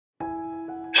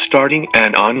Starting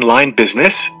an online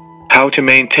business? How to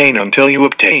maintain until you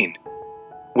obtain.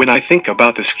 When I think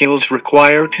about the skills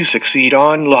required to succeed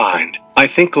online, I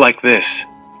think like this.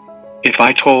 If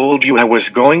I told you I was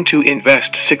going to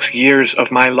invest 6 years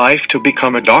of my life to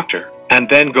become a doctor, and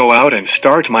then go out and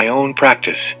start my own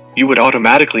practice, you would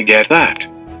automatically get that.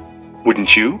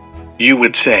 Wouldn't you? You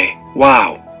would say,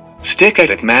 wow, stick at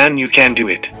it man, you can do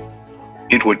it.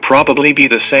 It would probably be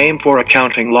the same for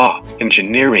accounting, law,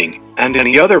 engineering, and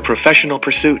any other professional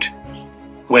pursuit.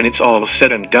 When it's all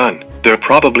said and done, there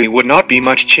probably would not be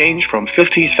much change from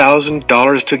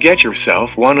 $50,000 to get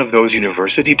yourself one of those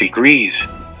university degrees.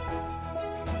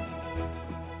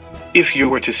 If you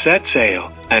were to set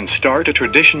sail and start a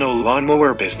traditional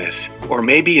lawnmower business, or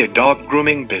maybe a dog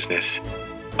grooming business,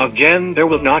 again there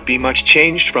will not be much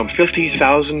changed from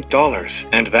 $50,000,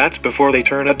 and that's before they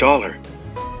turn a dollar.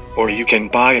 Or you can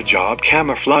buy a job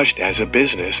camouflaged as a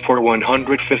business for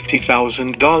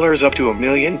 $150,000 up to $1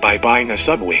 million by buying a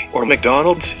Subway or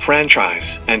McDonald's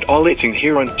franchise and all its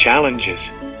inherent challenges.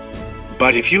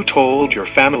 But if you told your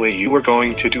family you were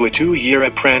going to do a 2-year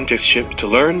apprenticeship to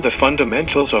learn the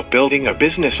fundamentals of building a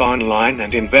business online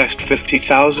and invest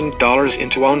 $50,000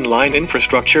 into online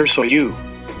infrastructure so you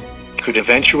could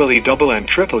eventually double and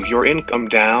triple your income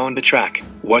down the track,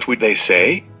 what would they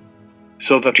say?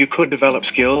 So that you could develop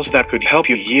skills that could help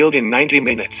you yield in 90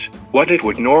 minutes what it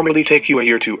would normally take you a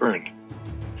year to earn.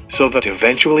 So that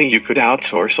eventually you could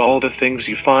outsource all the things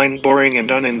you find boring and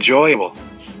unenjoyable.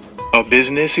 A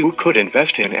business you could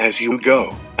invest in as you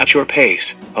go, at your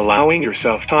pace, allowing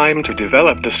yourself time to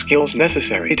develop the skills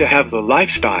necessary to have the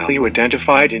lifestyle you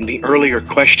identified in the earlier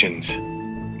questions.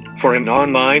 For an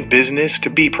online business to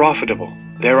be profitable,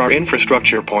 there are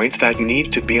infrastructure points that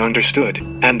need to be understood,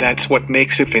 and that's what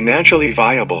makes it financially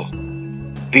viable.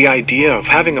 The idea of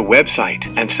having a website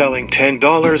and selling $10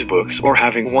 books or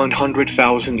having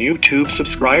 100,000 YouTube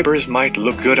subscribers might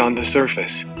look good on the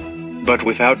surface. But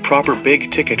without proper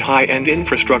big-ticket high-end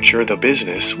infrastructure, the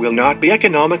business will not be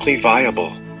economically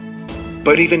viable.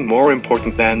 But even more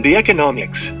important than the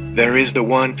economics, there is the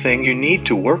one thing you need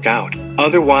to work out,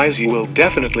 otherwise you will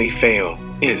definitely fail,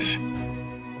 is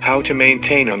how to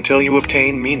maintain until you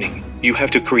obtain, meaning, you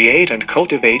have to create and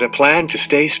cultivate a plan to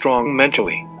stay strong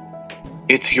mentally.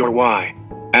 It's your why.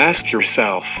 Ask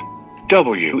yourself.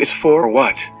 W is for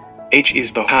what? H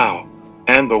is the how.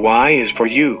 And the why is for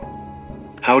you.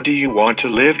 How do you want to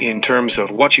live in terms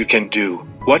of what you can do,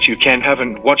 what you can have,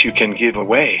 and what you can give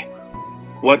away?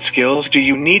 What skills do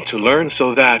you need to learn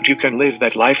so that you can live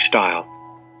that lifestyle?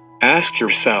 Ask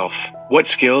yourself, what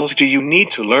skills do you need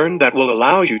to learn that will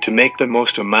allow you to make the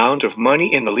most amount of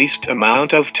money in the least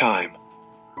amount of time?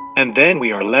 And then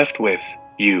we are left with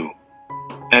you.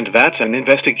 And that's an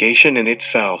investigation in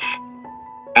itself.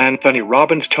 Anthony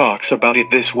Robbins talks about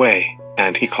it this way,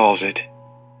 and he calls it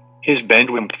his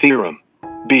Bandwidth theorem.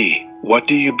 B. What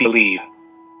do you believe?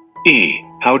 E.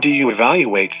 How do you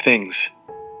evaluate things?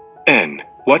 N.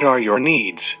 What are your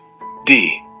needs?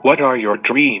 D. What are your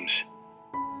dreams?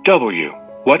 W.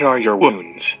 What are your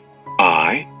wounds?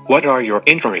 I. What are your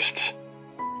interests?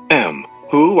 M.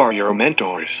 Who are your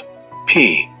mentors?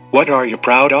 P. What are you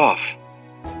proud of?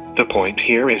 The point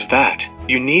here is that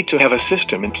you need to have a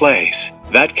system in place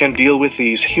that can deal with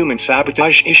these human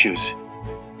sabotage issues.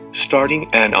 Starting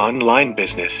an online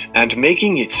business and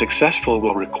making it successful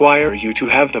will require you to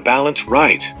have the balance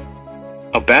right.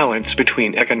 A balance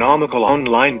between economical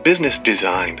online business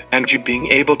design and you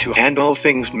being able to handle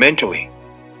things mentally.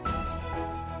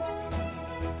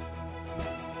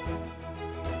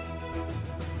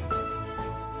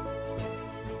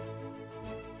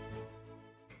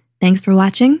 Thanks for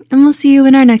watching, and we'll see you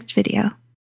in our next video.